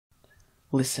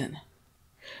Listen.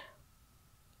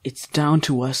 It's down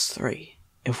to us three.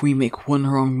 If we make one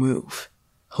wrong move,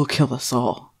 he'll kill us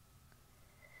all.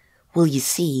 Well, you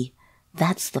see,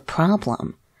 that's the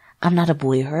problem. I'm not a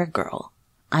boy or a girl.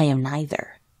 I am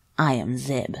neither. I am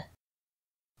Zib.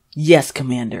 Yes,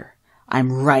 Commander.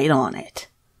 I'm right on it.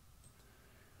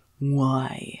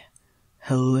 Why,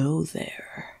 hello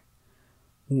there.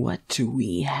 What do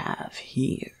we have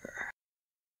here?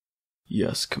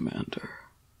 Yes, Commander.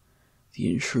 The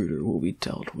intruder will be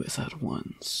dealt with at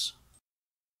once.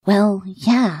 Well,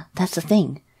 yeah, that's the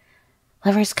thing.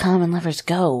 Lovers come and lovers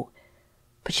go.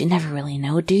 But you never really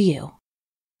know, do you?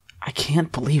 I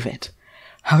can't believe it.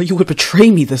 How you would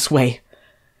betray me this way.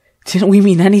 Didn't we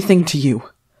mean anything to you?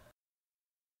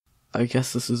 I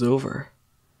guess this is over.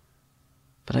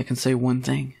 But I can say one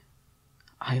thing.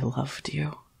 I loved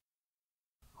you.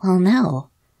 Well, no.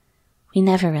 We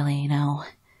never really know.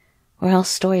 We're all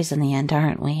stories in the end,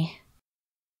 aren't we?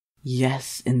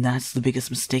 Yes, and that's the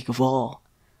biggest mistake of all.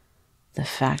 The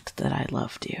fact that I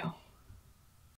loved you.